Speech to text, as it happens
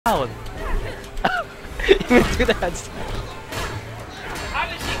How? Even do that. How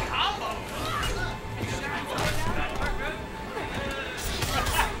did she combo?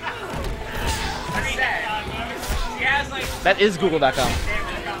 She has like. That is Google.com.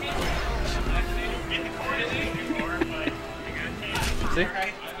 See?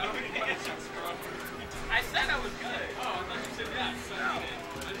 I said I was good. Oh, I thought you said yes. I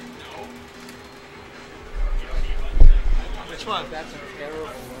didn't know. Which one? That's a terrible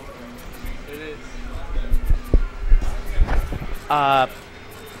logo. It is.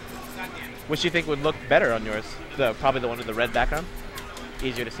 Which do you think would look better on yours? Probably the one with the red background?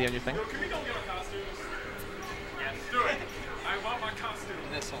 Easier to see on your thing? Can we go get our costumes? Yes. Do it. I want my costume.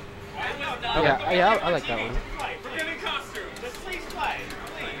 This one. Yeah, I like that one. We're getting costumes. Just please play.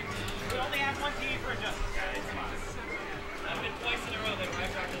 Please. We only have one TV for Justice, guys. It's fine. I've been twice in a row that my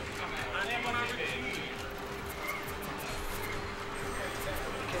back doesn't come out. I am on our TV.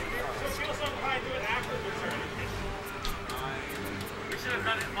 So feel so inclined to do it after the turn. We should have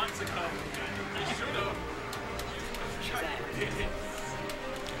done it months ago. I should have.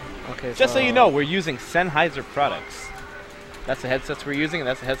 Okay, just so you know, we're using Sennheiser products. That's the headsets we're using, and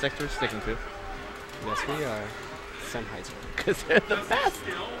that's the headsets we're sticking to. Yes, we are. Sennheiser. Because they're the best.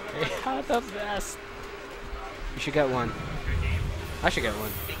 They are the best. You should get one. I should get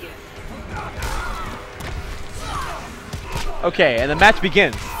one. Okay, and the match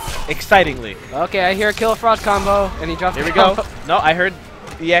begins. Excitingly. Okay, I hear a Killer Frost combo, and he drops Here the we go. combo. No, I heard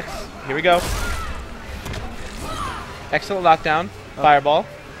the X. Here we go. Excellent lockdown. Fireball.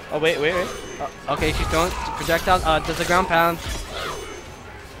 Oh, wait. Okay, she's throwing projectile. Does a ground pound.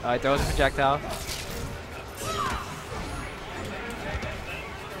 Throws a projectile.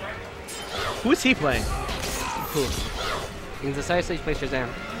 Who is he playing? Who? Indecisive plays Shazam.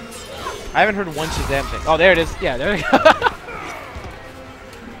 I haven't heard one Shazam thing. Oh, there it is. Yeah, there we go.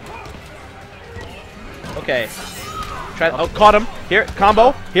 Okay. Oh, caught him. Here,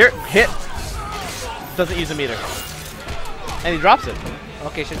 combo. Here, hit. Doesn't use a meter. And he drops it.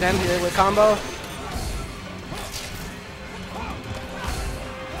 Okay, Shazam here with combo.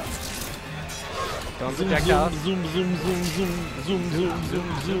 Throwing projectile. Zoom.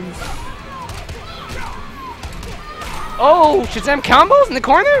 Oh, Shazam combos in the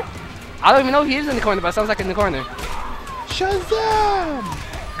corner? I don't even know if he is in the corner, but it sounds like in the corner. Shazam!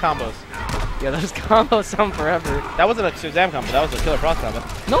 Combos. Yeah, those combos sound forever. That wasn't a Shazam combo. That was a Killer Frost combo.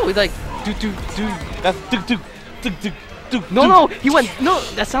 No, he like do. That's do. No, he went. No,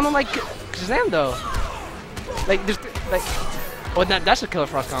 that sounded like Shazam though. Like there's like. Oh, that's a Killer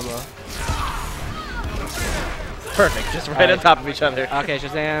Frost combo. Perfect. Just right on top of each other. Okay,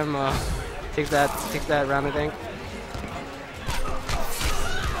 Shazam takes that round, I think.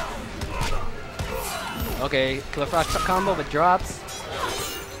 Okay, Killer Frost combo, but drops.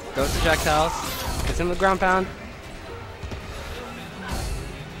 Throws projectiles. Gets in the ground pound.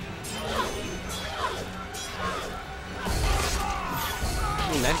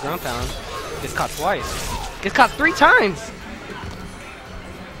 Ooh, nice ground pound. Gets caught twice. Gets caught 3 times.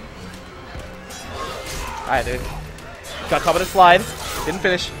 Alright, dude. Got caught with a slide. Didn't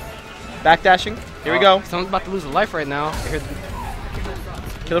finish. Backdashing. Here we go. Someone's about to lose a life right now.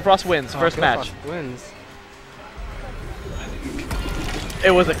 Killer Frost wins. First Killer match. Frost wins. It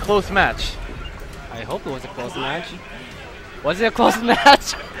was a close match. I hope it was a close match. Was it a close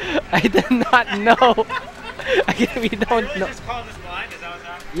match? I did not know. We don't know. Just calling this blind? Is that what's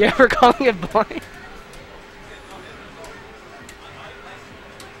happening? Yeah, we're calling it blind.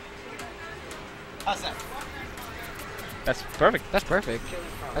 How's that? That's perfect. That's perfect.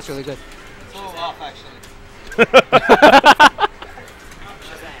 That's really good. It's a little off, actually.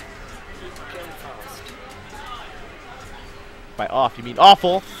 By off, you mean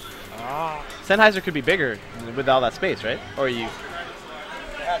awful. Sennheiser could be bigger with all that space, right? Or you...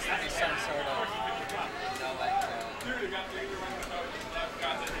 There has to be some sort of,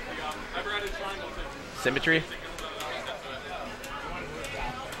 symmetry?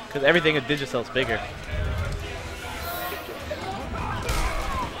 Because everything in Digicel's bigger.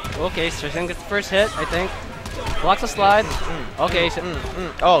 Okay, Shazam gets the first hit, I think. Blocks a slide. Okay,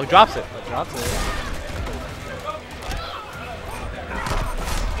 Oh, drops it. drops it.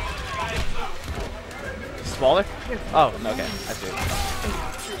 Smaller? Oh, okay. I see it.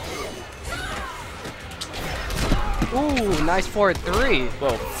 Ooh, nice forward 3.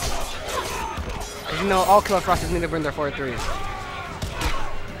 Whoa. Because you know, all Killer Frosters need to bring their forward 3s.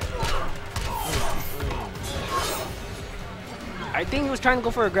 I think he was trying to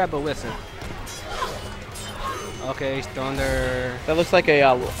go for a grab, but listen. Okay, he's throwing their... That looks like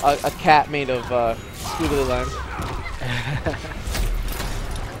a cat made of squiggly lines.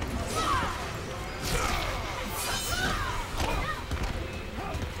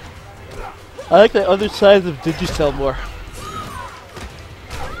 I like the other side of Digicel more.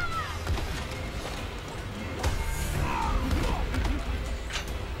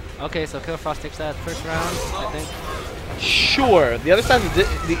 Okay, so Killer Frost takes that first round, I think. Sure. The other side of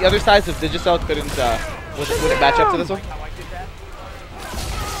the other sides of Digicel couldn't would it match up to this one?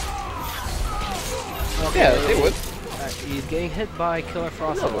 Okay. Yeah, they would. He's getting hit by Killer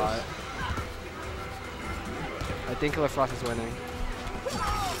Frost a lot. I think Killer Frost is winning.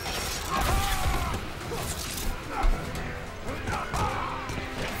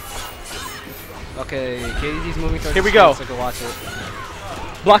 Okay, KDD's moving towards Here we the go. screen, so go watch it.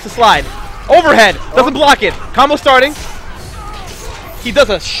 Blocks the slide. Overhead. Doesn't block it. Combo starting. He does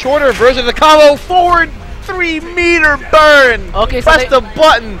a shorter version of the combo. Forward 3-meter burn. Okay, so press the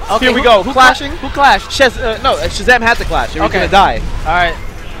button. Okay, Here we go. Who Clashing. Who clashed? No, Shazam had to clash. He was Okay. gonna die. All right.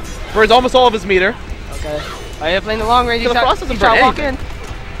 Burns almost all of his meter. Okay. Are you playing the long range? Killer Frost doesn't He's trying to burn walk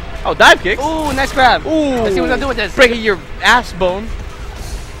in. Oh, dive kicks. Ooh, nice grab. Ooh. Let's see what he's gonna do with this. Breaking your ass bone.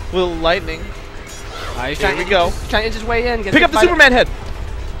 Little lightning. All right, he's Here trying, we go. He's trying to inch his way in. Pick up the Superman head.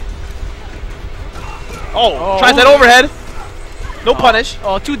 Oh, Oh. tries that overhead. No punish.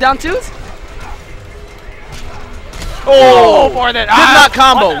 Oh, 2 down 2s? Oh, for that. did not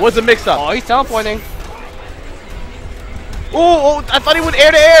combo. Was a mix-up. Oh, he's teleporting. Oh, I thought he would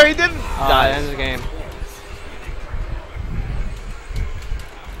air to air. He didn't. And